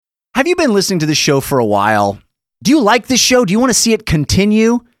Have you been listening to this show for a while? Do you like this show? Do you want to see it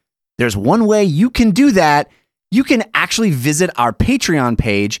continue? There's one way you can do that. You can actually visit our Patreon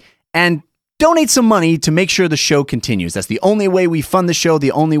page and donate some money to make sure the show continues. That's the only way we fund the show,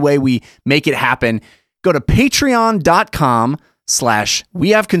 the only way we make it happen. Go to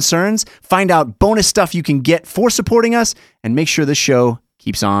patreon.com/wehaveconcerns, find out bonus stuff you can get for supporting us, and make sure the show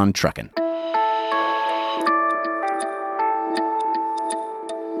keeps on trucking.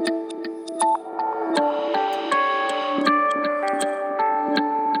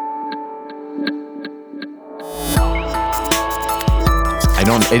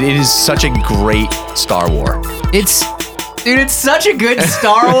 It is such a great Star War. It's such a good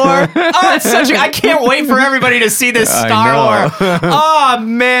Star War. I can't wait for everybody to see this Star War. Oh,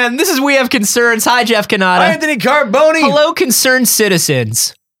 man. This is We Have Concerns. Hi, Jeff Cannata. Hi, Anthony Carboni. Hello, concerned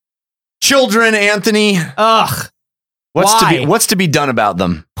citizens. Children, Anthony. Ugh. What's to be done about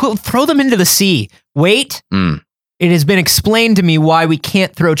them? Throw them into the sea. Wait. It has been explained to me why we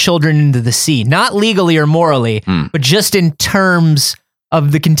can't throw children into the sea. Not legally or morally, but just in terms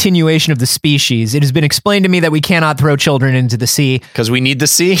of the continuation of the species. It has been explained to me that we cannot throw children into the sea. Because we need the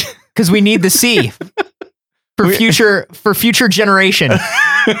sea? Because we need the sea. For future generation.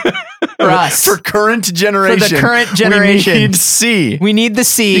 For us. For current generation. For the current generation. We need sea. We need the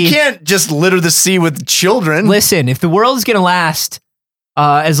sea. You can't just litter the sea with children. Listen, if the world is going to last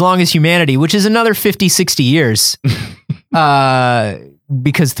as long as humanity, which is another 50, 60 years,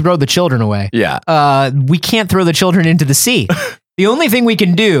 because throw the children away. Yeah. We can't throw the children into the sea. The only thing we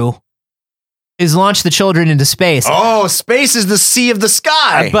can do is launch the children into space. Oh, space is the sea of the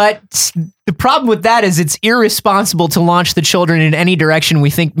sky. But the problem with that is it's irresponsible to launch the children in any direction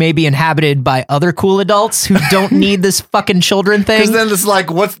we think may be inhabited by other cool adults who don't need this fucking children thing. Because then it's like,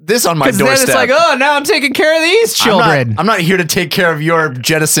 what's this on my doorstep? Because then it's like, oh, now I'm taking care of these children. I'm not here to take care of your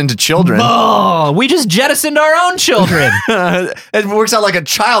jettisoned children. Oh, we just jettisoned our own children. It works out like a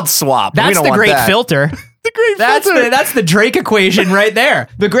child swap. That's the great filter. That's the Drake equation right there.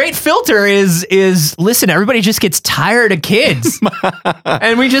 The great filter is listen, everybody just gets tired of kids.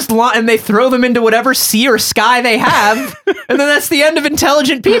 And we just and they throw them into whatever sea or sky they have. And then that's the end of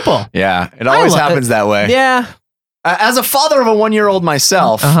intelligent people. Yeah, it always happens that way. Yeah. As a father of a 1-year-old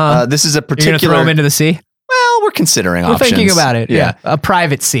myself, this is a particular... You're gonna throw them into the sea? Well, we're considering options. We're thinking about it. Yeah. A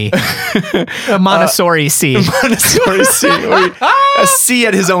private sea. A Montessori sea. A Montessori sea. A sea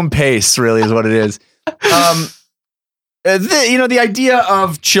at his own pace, really, is what it is. The idea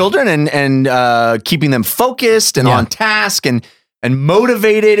of children and keeping them focused and on task and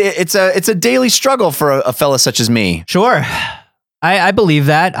motivated, it's a daily struggle for a fella such as me. Sure. I believe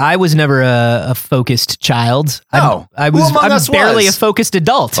that. I was never a focused child. No. I'm barely a focused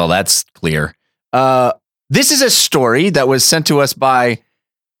adult. Well, that's clear. This is a story that was sent to us by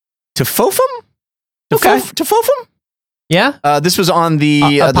Tefofum? Tefofum? Yeah. This was on the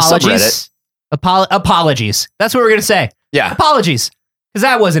subreddit. Apologies. That's what we're going to say. Yeah. Apologies. Because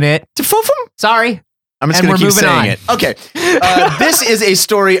that wasn't it. Tefofum? Sorry. I'm just going to keep saying it. Okay. This is a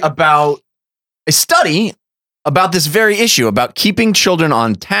story about a study about this very issue, about keeping children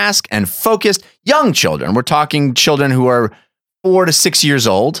on task and focused. Young children. We're talking children who are 4 to 6 years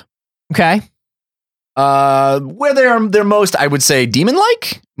old. Okay. Where they're most, I would say,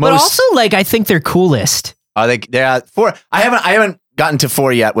 demon-like. But also, I think they're coolest. I haven't gotten to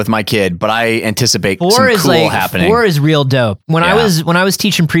 4 yet with my kid, but I anticipate some cool happening. 4 is real dope. When I was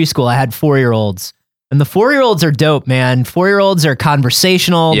teaching preschool, I had 4-year-olds. And the 4-year-olds are dope, man. 4-year-olds are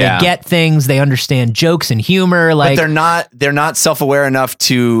conversational. Yeah. They get things. They understand jokes and humor. But they're not self-aware enough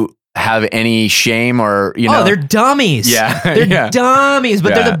to have any shame or, Oh, they're dummies. Yeah. They're dummies,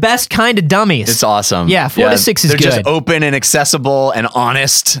 but they're the best kind of dummies. It's awesome. Yeah, 4 to 6 is good. They're just open and accessible and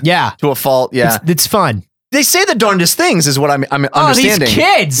honest. Yeah. To a fault. Yeah. It's fun. They say the darndest things is what I'm understanding. These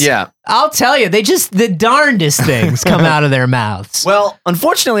kids. Yeah. I'll tell you, the darndest things come out of their mouths. Well,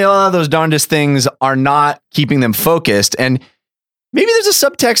 unfortunately, a lot of those darndest things are not keeping them focused. And maybe there's a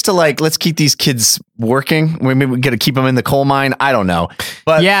subtext to let's keep these kids working. Maybe we got to keep them in the coal mine. I don't know.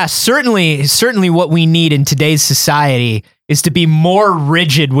 But yeah, certainly what we need in today's society is to be more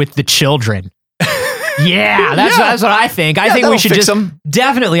rigid with the children. Yeah, that's what I think. I think we should just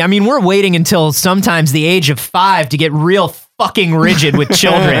definitely. I mean, we're waiting until sometimes the age of 5 to get real fucking rigid with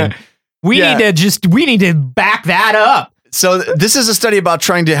children. We need to back that up. So this is a study about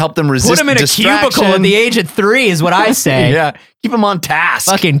trying to help them resist Put them in a cubicle at the age of 3 is what I say. Yeah, keep them on task.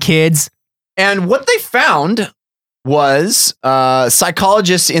 Fucking kids. And what they found was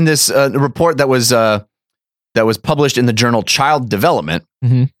psychologists in this report that was published in the journal Child Development.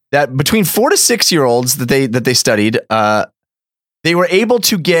 Mm-hmm. That between 4 to 6 year olds that they studied, they were able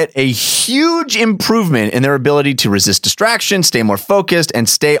to get a huge improvement in their ability to resist distraction, stay more focused, and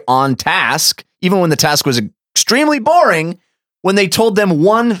stay on task, even when the task was extremely boring, when they told them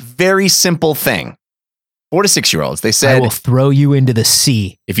one very simple thing. 4 to 6-year-olds, they said, I will throw you into the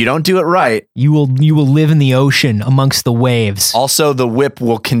sea. If you don't do it right, you will live in the ocean amongst the waves. Also, the whip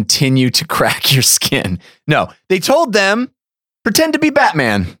will continue to crack your skin. No, they told them, pretend to be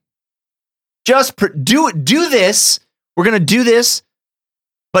Batman. Just do this. We're going to do this,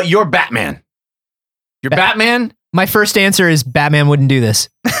 but you're Batman. You're Batman. My first answer is Batman wouldn't do this.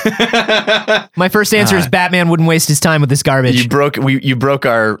 My first answer is Batman wouldn't waste his time with this garbage. You broke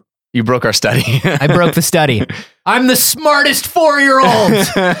our study. I broke the study. I'm the smartest 4-year-old.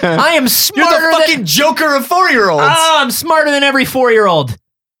 I am smarter You're the fucking Joker of 4-year-olds. Oh, I'm smarter than every 4-year-old.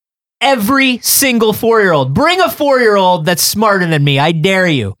 Every single 4-year-old. Bring a 4-year-old that's smarter than me. I dare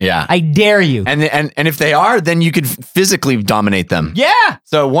you. Yeah. I dare you. And if they are, then you could physically dominate them. Yeah.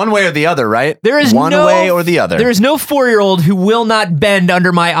 So one way or the other, right? There is one way or the other. There is no 4-year-old who will not bend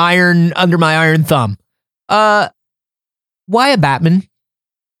under my iron thumb. Why a Batman?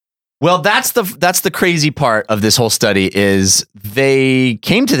 Well, that's the crazy part of this whole study is they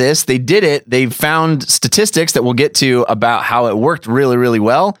came to this, they did it, they found statistics that we'll get to about how it worked really, really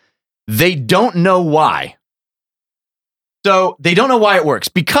well. They don't know why. So they don't know why it works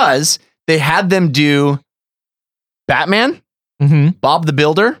because they had them do Batman, Bob the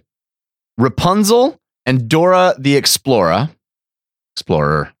Builder, Rapunzel, and Dora the Explorer.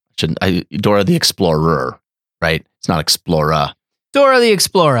 Dora the Explorer, right? It's not Explorer. Dora the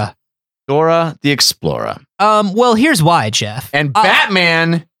Explorer. Dora the Explorer. Well, here's why, Jeff. And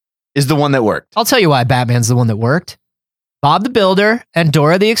Batman is the one that worked. I'll tell you why Batman's the one that worked. Bob the Builder and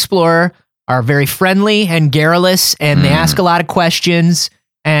Dora the Explorer are very friendly and garrulous, and they ask a lot of questions,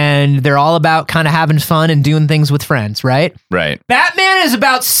 and they're all about kind of having fun and doing things with friends, right? Right. Batman is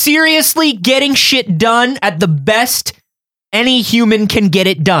about seriously getting shit done at the best any human can get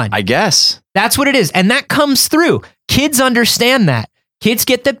it done. I guess. That's what it is. And that comes through. Kids understand that. Kids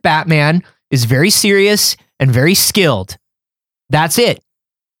get that Batman is very serious and very skilled. That's it.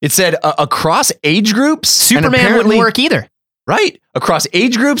 It said across age groups. Superman wouldn't work either. Right. Across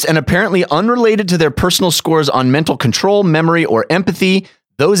age groups and apparently unrelated to their personal scores on mental control, memory, or empathy,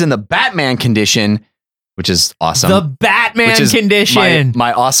 those in the Batman condition, which is awesome. The Batman condition.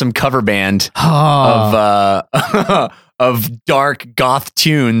 My awesome cover band of dark goth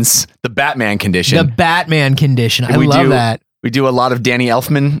tunes. The Batman condition. The Batman condition. I love that. We do a lot of Danny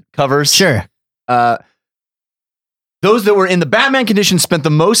Elfman covers. Sure. Those that were in the Batman condition spent the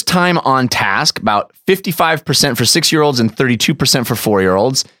most time on task, about 55% for 6-year-olds and 32% for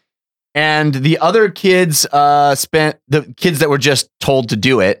 4-year-olds. And the other kids the kids that were just told to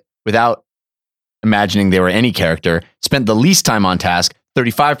do it without imagining they were any character, spent the least time on task,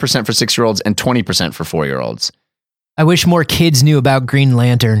 35% for 6-year-olds and 20% for 4-year-olds. I wish more kids knew about Green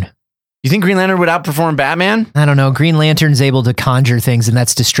Lantern. You think Green Lantern would outperform Batman? I don't know. Green Lantern's able to conjure things, and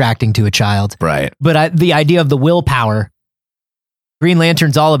that's distracting to a child. Right. But the idea of the willpower, Green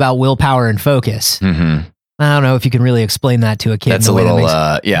Lantern's all about willpower and focus. Mm-hmm. I don't know if you can really explain that to a kid. That's a little, it's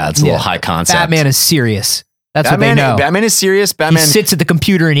a little high concept. Batman is serious. That's Batman, what they know. Batman is serious. Batman he sits at the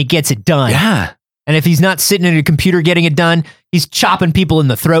computer and he gets it done. Yeah. And if he's not sitting at a computer getting it done, he's chopping people in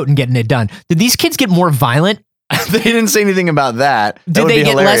the throat and getting it done. Did these kids get more violent? They didn't say anything about that. Did they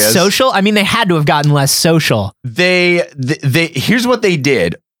get less social? I mean, they had to have gotten less social. They here's what they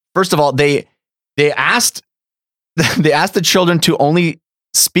did. First of all, they asked the children to only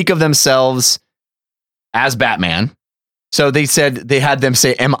speak of themselves as Batman. So they said they had them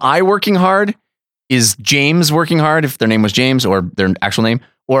say, "Am I working hard? Is James working hard?" If their name was James or their actual name,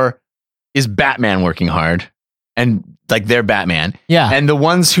 or is Batman working hard? And like they're Batman. Yeah. And the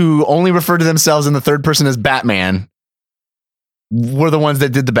ones who only refer to themselves in the third person as Batman were the ones that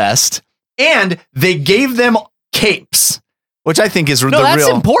did the best. And they gave them capes, which I think is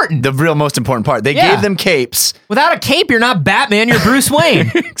important. The real most important part. They gave them capes. Without a cape, you're not Batman, you're Bruce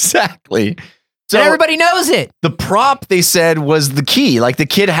Wayne. Exactly. So and everybody knows it. The prop, they said, was the key. Like the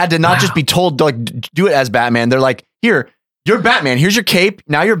kid had to not just be told to like do it as Batman. They're like, here, you're Batman. Here's your cape.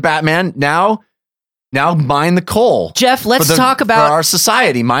 Now you're Batman. Now mine the coal. Jeff, let's talk about for our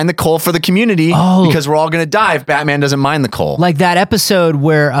society. Mine the coal for the community because we're all going to die if Batman doesn't mine the coal. Like that episode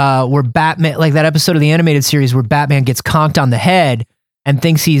where Batman, like that episode of the animated series where Batman gets conked on the head and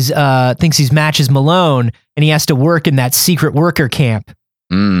thinks he's Matches Malone and he has to work in that secret worker camp.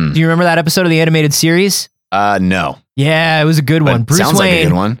 Do you remember that episode of the animated series? No. Yeah, it was a good one. Bruce sounds Wayne, like a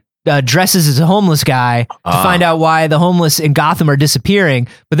good one. dresses as a homeless guy to find out why the homeless in Gotham are disappearing.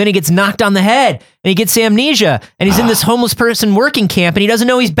 But then he gets knocked on the head and he gets amnesia and he's in this homeless person working camp and he doesn't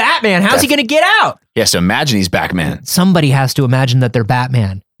know he's Batman. How's he going to get out? He has to imagine he's Batman. Somebody has to imagine that they're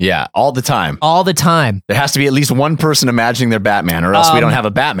Batman. Yeah, all the time. All the time. There has to be at least one person imagining they're Batman or else we don't have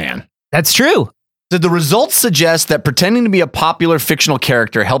a Batman. That's true. So the results suggest that pretending to be a popular fictional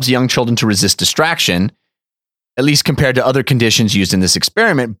character helps young children to resist distraction, at least compared to other conditions used in this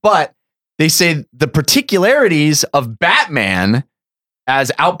experiment. But they say the particularities of Batman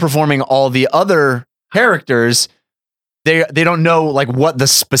as outperforming all the other characters, they don't know like what the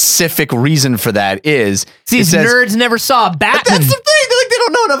specific reason for that is. These nerds never saw Batman. That's the thing. They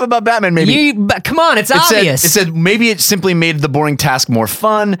don't know enough about Batman. Maybe come on, it's obvious. It said maybe it simply made the boring task more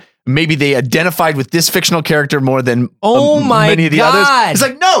fun. Maybe they identified with this fictional character more than many of the others. It's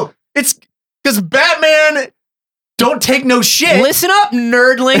like, no, it's because Batman don't take no shit. Listen up,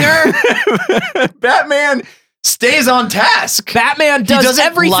 nerdlinger. Batman stays on task. Batman does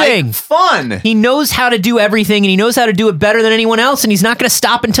everything. Like fun. He knows how to do everything and he knows how to do it better than anyone else and he's not going to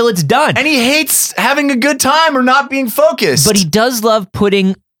stop until it's done. And he hates having a good time or not being focused. But he does love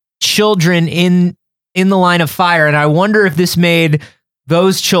putting children in the line of fire, and I wonder if this made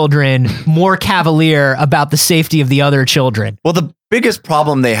those children more cavalier about the safety of the other children. Well, the biggest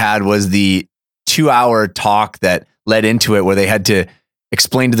problem they had was the 2-hour talk that led into it where they had to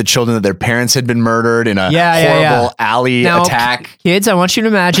explain to the children that their parents had been murdered in a horrible alley attack. Kids, I want you to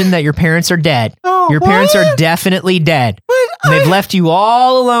imagine that your parents are dead. Your parents are definitely dead. And they've left you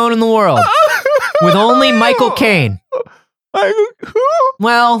all alone in the world with only Michael Caine. Who?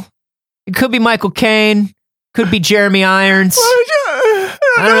 Well, it could be Michael Caine. Could be Jeremy Irons.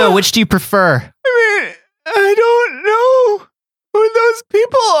 I don't know. Which do you prefer? I mean, I don't know who those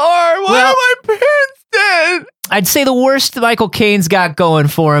people are. Why are my parents dead? I'd say the worst Michael Caine's got going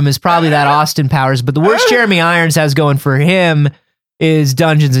for him is probably that Austin Powers, but the worst Jeremy Irons has going for him is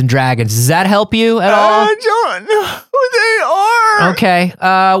Dungeons and Dragons. Does that help you at all? I don't know who they are. Okay.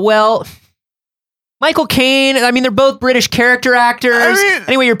 Well, Michael Caine, I mean, they're both British character actors.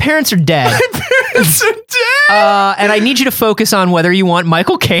 Anyway, your parents are dead. My parents are dead. And I need you to focus on whether you want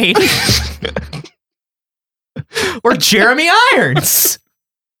Michael Caine or Jeremy Irons.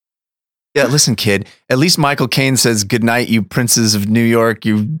 Yeah, listen, kid. At least Michael Caine says, "Good night, you princes of New York,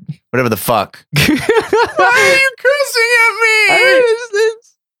 you whatever the fuck." Why are you cursing at me?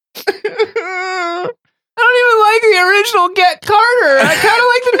 I don't even like the original Get Carter. I kind of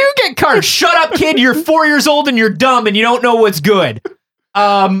like the new Get Carter. Shut up, kid. You're 4 years old and you're dumb and you don't know what's good.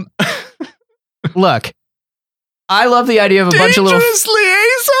 Look, I love the idea of a bunch of little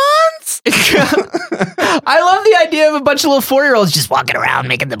liaisons. I love the idea of a bunch of little 4-year-olds just walking around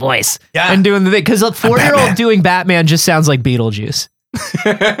making the voice and doing the thing. Because a 4-year-old doing Batman just sounds like Beetlejuice.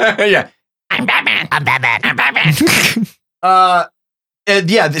 Yeah. I'm Batman. I'm Batman. I'm Batman.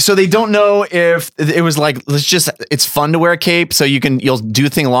 Yeah, so they don't know if it was like, it's fun to wear a cape so you'll do a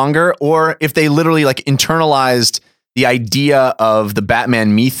thing longer, or if they literally like internalized the idea of the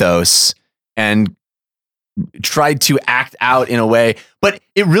Batman mythos and tried to act out in a way. But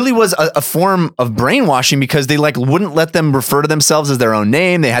it really was a form of brainwashing because they like wouldn't let them refer to themselves as their own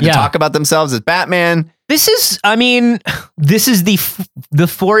name. They had to talk about themselves as Batman. This is the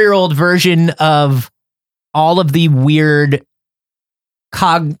 4-year-old version of all of the weird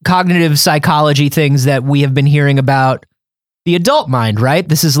cognitive psychology things that we have been hearing about the adult mind, right?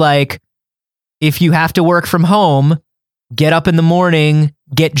 This is like, if you have to work from home, get up in the morning,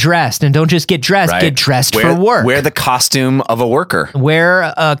 get dressed, and don't just get dressed, get dressed for work. Wear the costume of a worker. Wear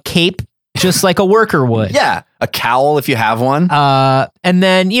a cape just like a worker would. Yeah, a cowl if you have one. And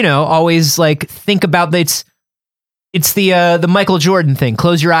then, always like think about it's the Michael Jordan thing.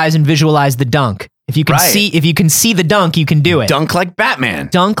 Close your eyes and visualize the dunk. If you can see the dunk, you can do it. Dunk like Batman.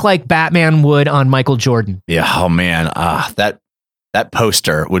 Dunk like Batman would on Michael Jordan. Yeah. Oh man. That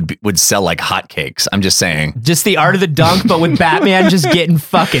poster would sell like hotcakes. I'm just saying. Just the art of the dunk, but with Batman just getting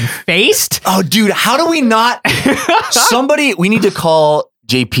fucking faced. Oh, dude, how do we not? We need to call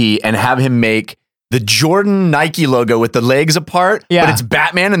JP and have him make the Jordan Nike logo with the legs apart, but it's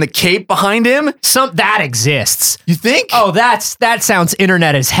Batman and the cape behind him. That exists. You think? Oh, that sounds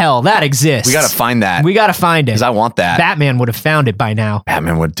internet as hell. That exists. We got to find that. We got to find it. Because I want that. Batman would have found it by now.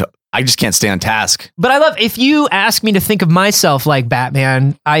 Batman would. I just can't stay on task. But I love, if you ask me to think of myself like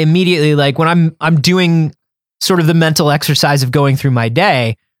Batman, I immediately, like when I'm doing sort of the mental exercise of going through my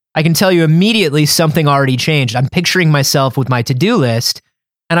day, I can tell you immediately something already changed. I'm picturing myself with my to-do list,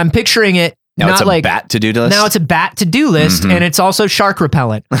 and I'm picturing it now not it's a like bat to-do list. Now it's a bat to-do list, and it's also shark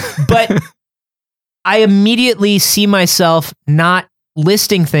repellent. But I immediately see myself not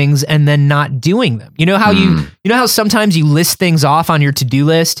listing things and then not doing them. You know how you know how sometimes you list things off on your to-do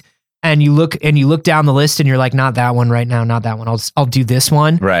list and you look down the list and you're like, not that one right now, not that one. I'll do this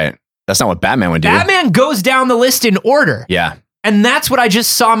one. Right. That's not what Batman would do. Batman goes down the list in order. Yeah. And that's what I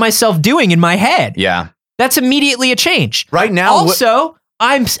just saw myself doing in my head. Yeah. That's immediately a change. Right now. Also,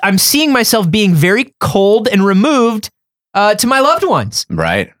 I'm seeing myself being very cold and removed to my loved ones.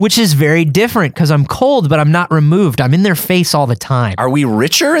 Right. Which is very different because I'm cold, but I'm not removed. I'm in their face all the time. Are we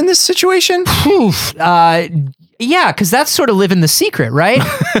richer in this situation? Yeah, because that's sort of living the secret, right?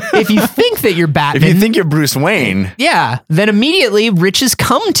 If you think that you're Batman. If you think you're Bruce Wayne. Yeah, then immediately riches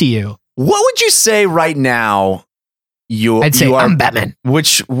come to you. What would you say right now? I'd say I'm Batman.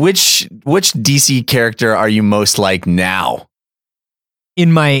 Which DC character are you most like now?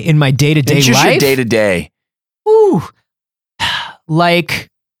 In my day-to-day life? Just your day-to-day. Ooh. Like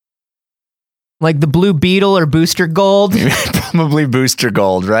the Blue Beetle or Booster Gold. Probably Booster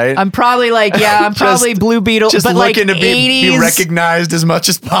Gold, right? I'm probably probably Blue Beetle. Just but looking like to be recognized as much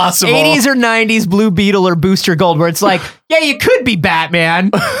as possible. 80s or 90s Blue Beetle or Booster Gold, where it's like, yeah, you could be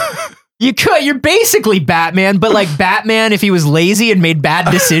Batman. You're basically Batman, but like Batman if he was lazy and made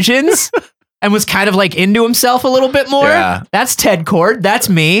bad decisions and was kind of like into himself a little bit more. Yeah. That's Ted Kord. That's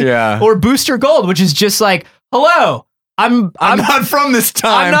me. Yeah. Or Booster Gold, which is just like, hello. I'm not from this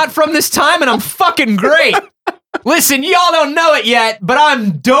time. I'm not from this time, and I'm fucking great. Listen, y'all don't know it yet, but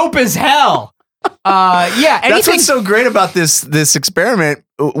I'm dope as hell. Yeah. That's what's so great about this experiment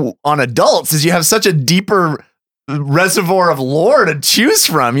on adults is you have such a deeper reservoir of lore to choose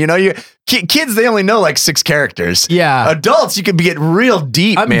from. You know, kids, they only know like 6 characters. Yeah. Adults, you could get real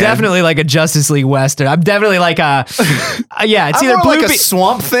deep. I'm definitely like a Justice League Western. I'm definitely like a yeah. It's either more like a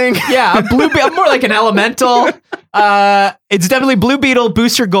swamp thing. Yeah, I'm more like an elemental. It's definitely Blue Beetle,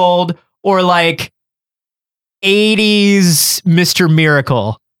 Booster Gold, or like 80s Mr.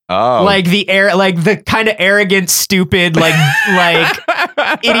 Miracle. Oh, like the kind of arrogant, stupid, like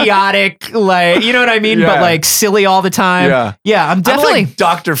idiotic, like, you know what I mean? Yeah. But like silly all the time. Yeah. I'm definitely like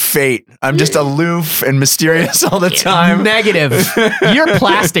Dr. Fate. I'm just aloof and mysterious all the time. Negative. You're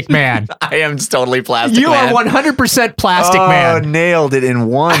Plastic Man. I am totally Plastic You Man. are 100% Plastic Man. Oh, nailed it in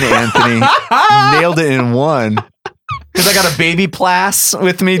one, Anthony. Nailed it in one. Because I got a baby Plas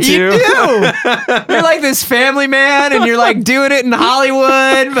with me too. You do. You're like this family man, and you're like doing it in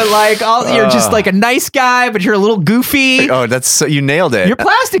Hollywood, but like you're just like a nice guy, but you're a little goofy. Oh, you nailed it. You're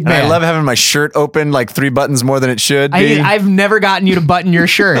Plastic Man. And I love having my shirt open like 3 buttons more than it should be. I've never gotten you to button your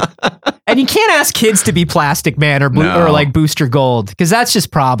shirt, and you can't ask kids to be Plastic Man or like Booster Gold because that's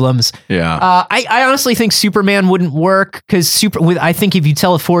just problems. Yeah. I honestly think Superman wouldn't work because I think if you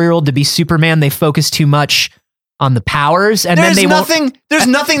tell a 4-year-old to be Superman, they focus too much on the powers, and then there's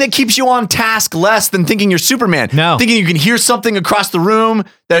nothing that keeps you on task less than thinking you're Superman. No. Thinking you can hear something across the room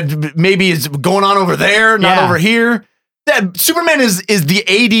that maybe is going on over there, not over here. That Superman is the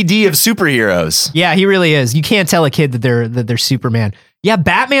ADD of superheroes. Yeah, he really is. You can't tell a kid that they're Superman. Yeah,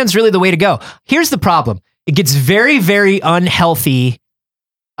 Batman's really the way to go. Here's the problem. It gets very, very unhealthy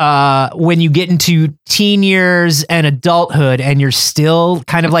when you get into teen years and adulthood and you're still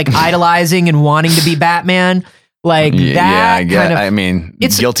kind of like idolizing and wanting to be Batman. Like that kind of, I mean,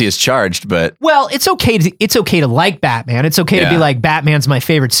 it's guilty as charged, but well, it's okay to like Batman. It's okay to be like, Batman's my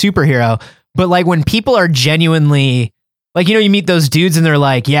favorite superhero. But like when people are genuinely like, you know, you meet those dudes and they're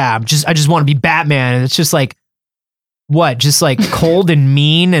like, yeah, I just want to be Batman. And it's just like, what? Just like cold and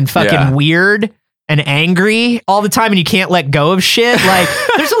mean and fucking weird and angry all the time, and you can't let go of shit. Like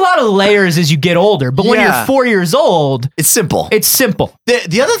there's a lot of layers as you get older, but when you're 4 years old, it's simple.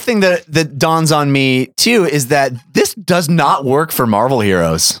 The other thing that dawns on me too is that this does not work for Marvel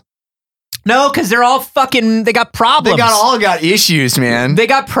heroes. No, because they're all they got problems. They all got issues, man. They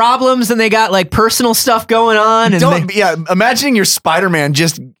got problems and they got like personal stuff going on. And imagining your Spider-Man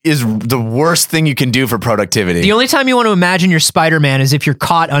just is the worst thing you can do for productivity. The only time you want to imagine your Spider-Man is if you're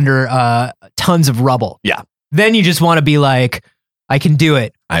caught under tons of rubble. Yeah. Then you just want to be like, I can do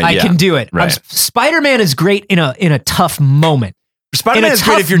it. I can do it. Right. Spider-Man is great in a tough moment. Spider-Man is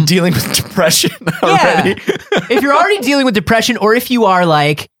great if you're dealing with depression already. If you're already dealing with depression, or if you are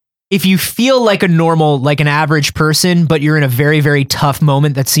like, if you feel like a normal, like an average person, but you're in a very, very tough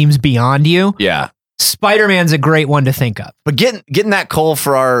moment that seems beyond you. Yeah. Spider-Man's a great one to think of. But getting that coal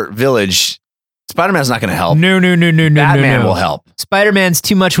for our village, Spider-Man's not going to help. No. Batman will help. Spider-Man's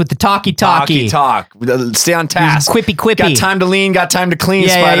too much with the talky. Talk. Stay on task. Quippy. Got time to lean, got time to clean,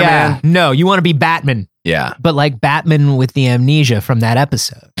 Spider-Man. Yeah. No, you want to be Batman. Yeah. But like Batman with the amnesia from that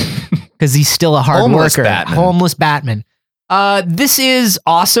episode. Because he's still a hard worker. Batman. Homeless Batman. This is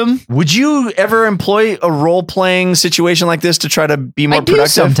awesome. Would you ever employ a role-playing situation like this to try to be more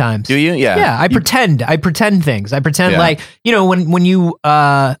productive? Sometimes. Do you? Yeah. Yeah, I pretend things. I pretend like, when you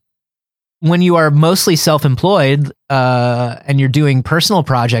are mostly self-employed and you're doing personal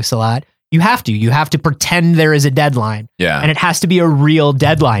projects a lot, you have to pretend there is a deadline. Yeah. And it has to be a real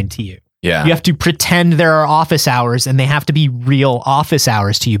deadline to you. Yeah. You have to pretend there are office hours, and they have to be real office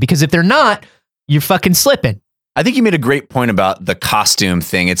hours to you, because if they're not, you're fucking slipping. I think you made a great point about the costume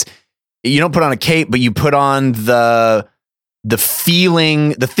thing. It's, you don't put on a cape, but you put on the feeling,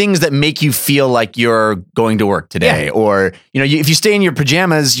 the things that make you feel like you're going to work today. Yeah. Or, if you stay in your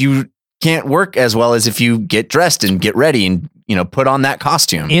pajamas, you can't work as well as if you get dressed and get ready and, put on that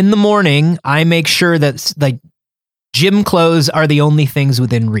costume. In the morning, I make sure that like gym clothes are the only things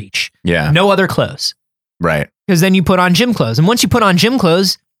within reach. Yeah. No other clothes. Right. Because then you put on gym clothes. And once you put on gym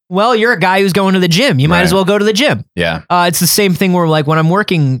clothes, well, you're a guy who's going to the gym. You might as well go to the gym. Yeah. It's the same thing where, like, when I'm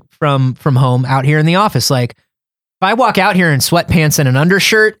working from home out here in the office, like, if I walk out here in sweatpants and an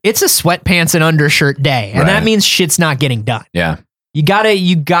undershirt, it's a sweatpants and undershirt day. And that means shit's not getting done. Yeah. You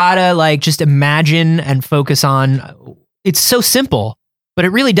gotta like just imagine and focus on, it's so simple, but it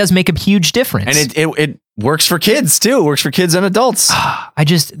really does make a huge difference. And it works for kids too. It works for kids and adults.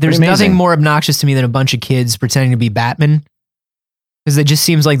 There's nothing more obnoxious to me than a bunch of kids pretending to be Batman. Because it just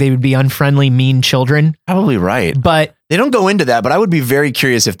seems like they would be unfriendly, mean children. Probably right. But they don't go into that, but I would be very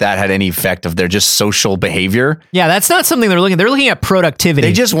curious if that had any effect of their just social behavior. Yeah, that's not something they're looking at productivity.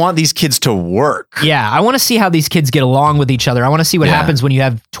 They just want these kids to work. Yeah, I want to see how these kids get along with each other. I want to see what happens when you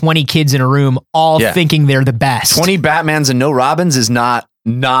have 20 kids in a room all thinking they're the best. 20 Batmans and no Robins is not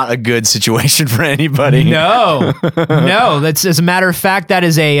a good situation for anybody. No. That's, as a matter of fact,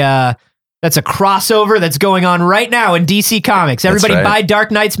 that's a crossover that's going on right now in DC Comics. Everybody buy Dark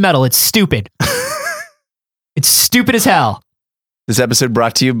Knight's Metal. It's stupid. It's stupid as hell. This episode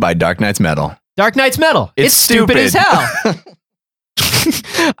brought to you by Dark Knight's Metal. Dark Knight's Metal. It's stupid as hell.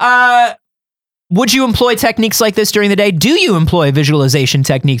 Would you employ techniques like this during the day? Do you employ visualization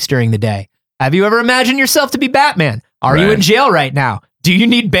techniques during the day? Have you ever imagined yourself to be Batman? Are you in jail right now? Do you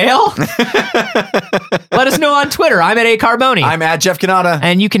need bail? Let us know on Twitter. I'm at @Carboni. I'm at Jeff Cannata.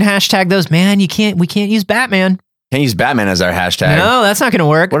 And you can hashtag those. Man, we can't use Batman. Can't use Batman as our hashtag. No, that's not going to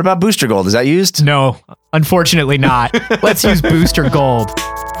work. What about Booster Gold? Is that used? No, unfortunately not. Let's use Booster Gold.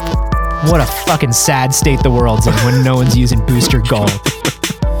 What a fucking sad state the world's in when no one's using Booster Gold.